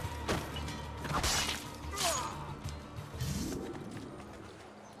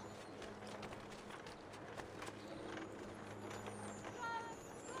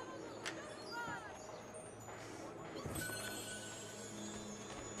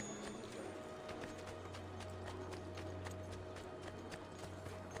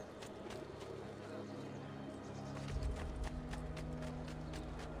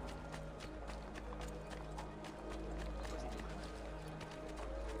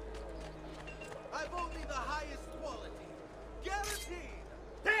 I've only the highest quality. Guaranteed!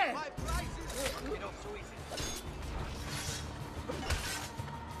 There! My prices... Get off so easy.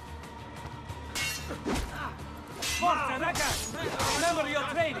 Forza, ragazzi! Remember your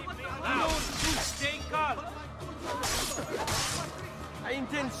training! Now, stay calm! Hai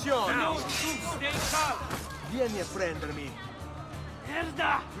intenzione! Now, stay calm! Vieni a prendermi!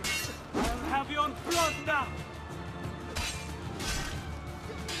 Merda! I'll have your blood now!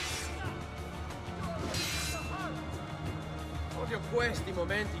 Odio questi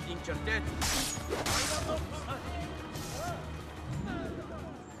momenti di incertezza.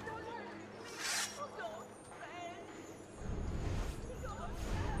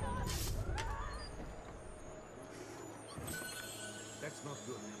 That's not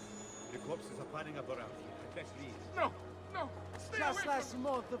good. The corpses are piling up around here. Let's leave. No! No! Stay Just away last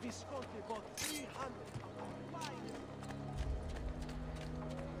month, the Visconti bought 300.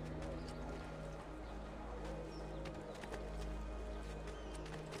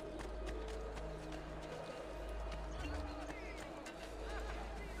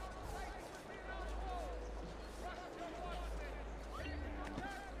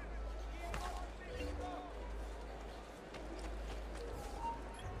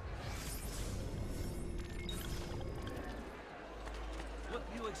 What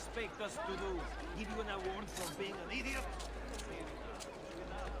do you expect us to do? Give you an award for being an idiot?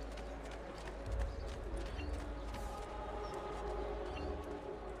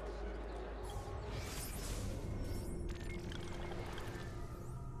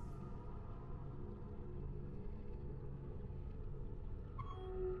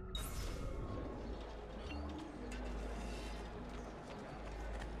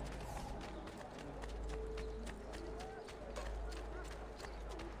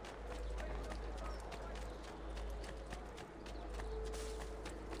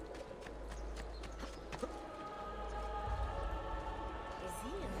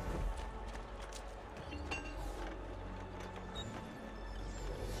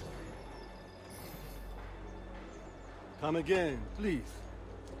 Come again, please.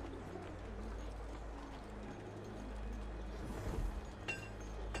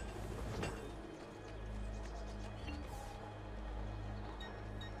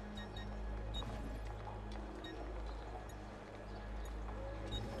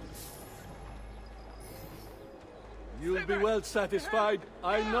 You'll be well satisfied,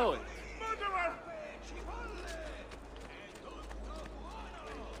 I know it. Murderer!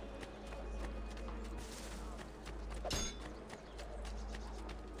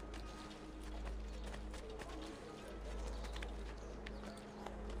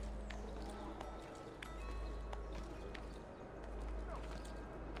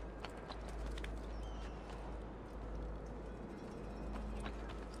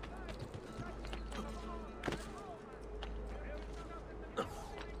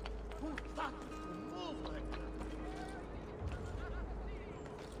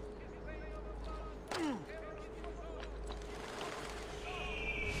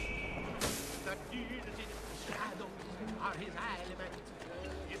 Are his element.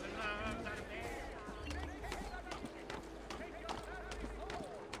 His nerves are bare.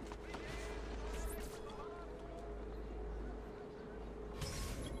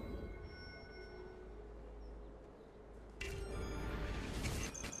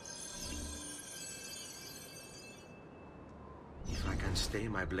 If I can stay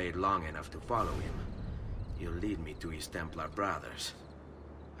my blade long enough to follow him, he'll lead me to his Templar brothers.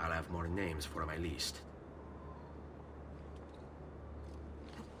 I'll have more names for my list.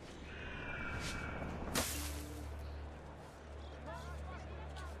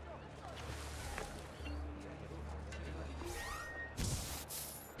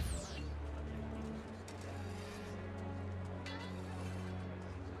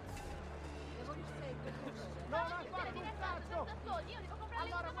 Io devo comprare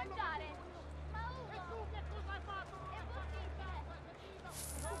da mangiare. Ma uno! E tu che cosa hai fatto?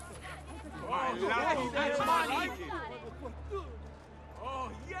 That's more like it!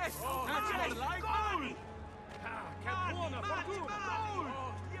 Oh, yes! That's more like it! Che buona fortuna!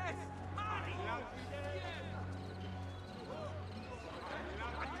 Oh, yes!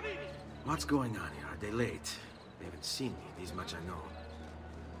 What's going on here? Are they late? They haven't seen me, this much I know.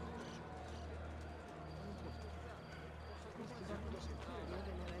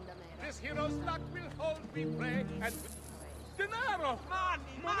 This hero's luck will hold me prey and... Denaro!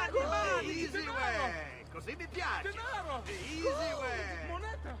 Money! Easy way! Così mi piace! Denaro! Easy way!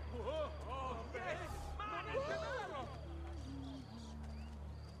 Moneta! Oh, yes! Denaro!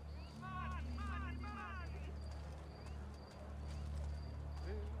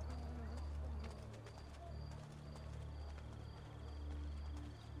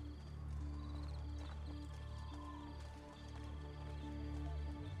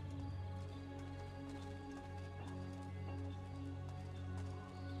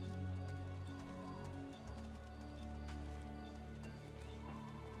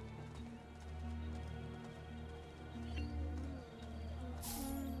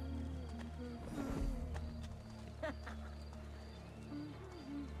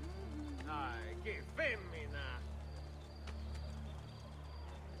 Dai, che femmina!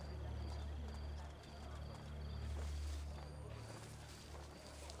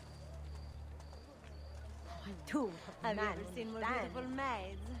 Tu, have you ever seen more beautiful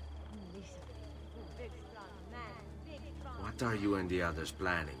maids? Big strong man, big strong. What are you and the others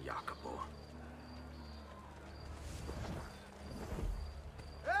planning, Jacopo?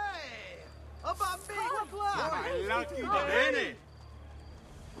 My lucky day! Va bene!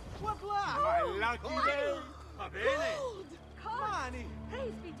 What luck? My lucky day! Va bene! Money!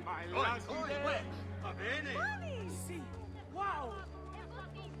 My lucky day! Va bene! Sì! Wow!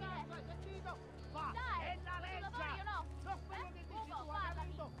 Dai, io no. Non quello che dici tu,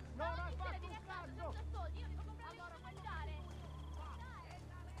 parlami. Non hai fatto un cazzo. Io devo comprare da mangiare.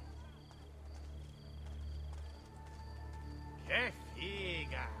 Che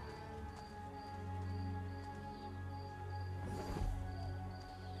figa!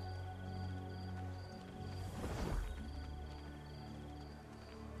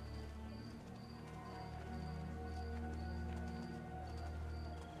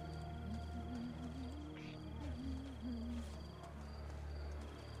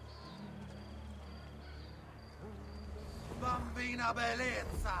 Bambina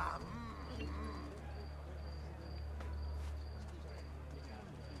bellezza!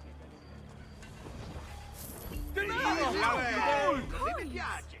 Mi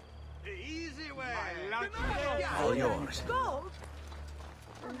piace! Easy way! All yours. Gold?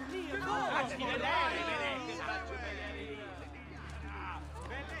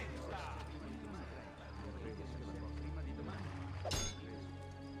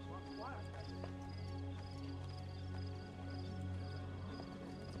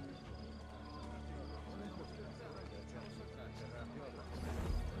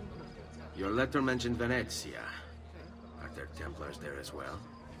 Your letter mentioned Venezia. Are there Templars there as well?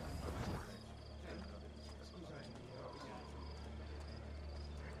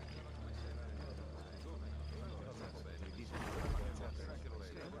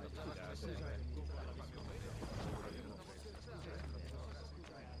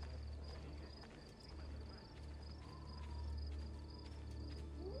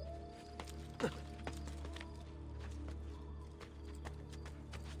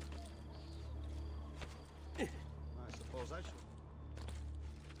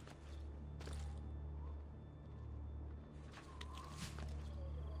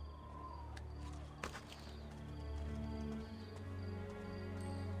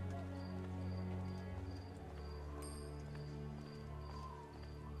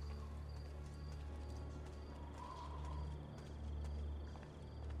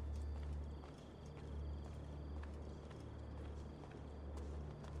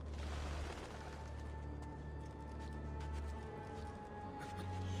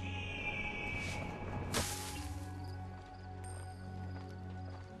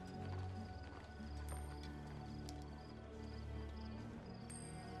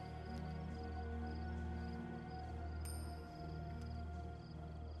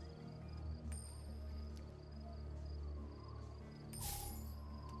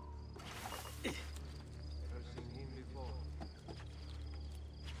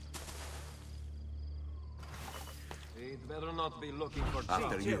 He'd better not be looking for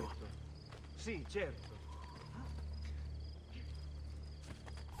After you. Sì, certo.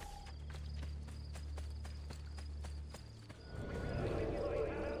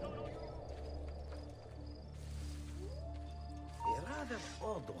 A rather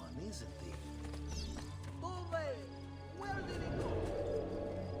odd one, isn't he? Where did he go?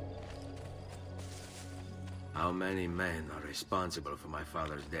 How many men are responsible for my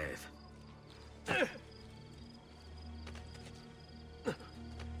father's death?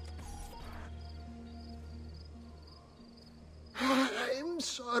 I'm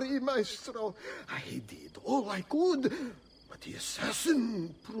sorry, Maestro. I did all I could, but the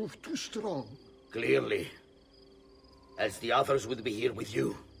assassin proved too strong. Clearly. Else the others would be here with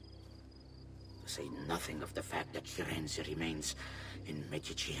you. To say nothing of the fact that Firenze remains in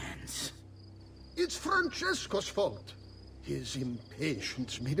Medici hands. It's Francesco's fault. His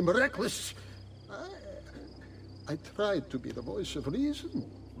impatience made him reckless. I tried to be the voice of reason.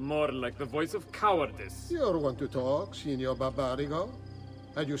 More like the voice of cowardice. You're one to talk, Signor Barbarigo.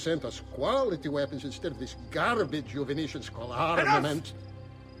 Had you sent us quality weapons instead of this garbage you Venetians call armament...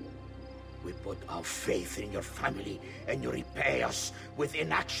 We put our faith in your family, and you repay us with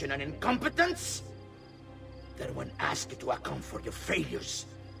inaction and incompetence? Then when asked to account for your failures,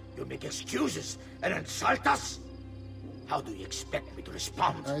 you make excuses and insult us? How do you expect me to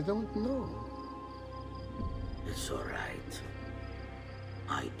respond? I don't know. It's all right.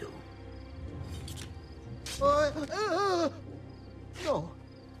 I do. No.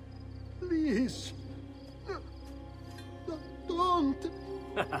 Please. Don't.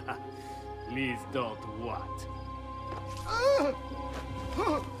 Please don't what?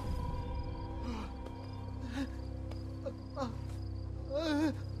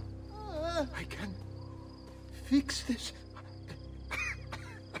 I can fix this.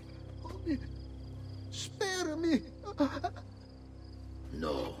 Only spare me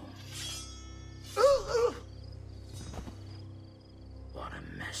No. What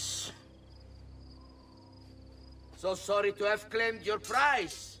a mess. So sorry to have claimed your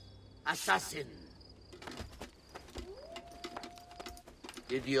prize, assassin.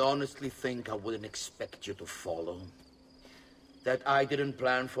 Did you honestly think I wouldn't expect you to follow? That I didn't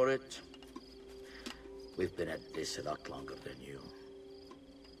plan for it? We've been at this a lot longer than you.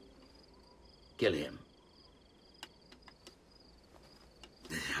 Kill him.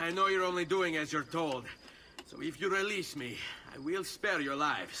 I know you're only doing as you're told. So if you release me, I will spare your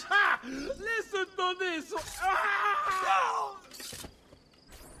lives. Ah! Listen to this! Ah!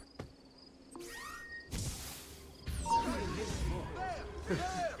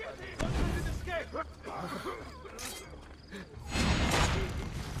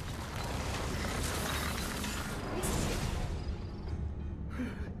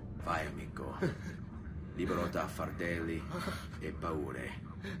 Vai, amico. Libero da fardelli e paure.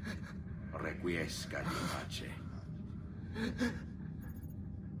 Requiesca di pace.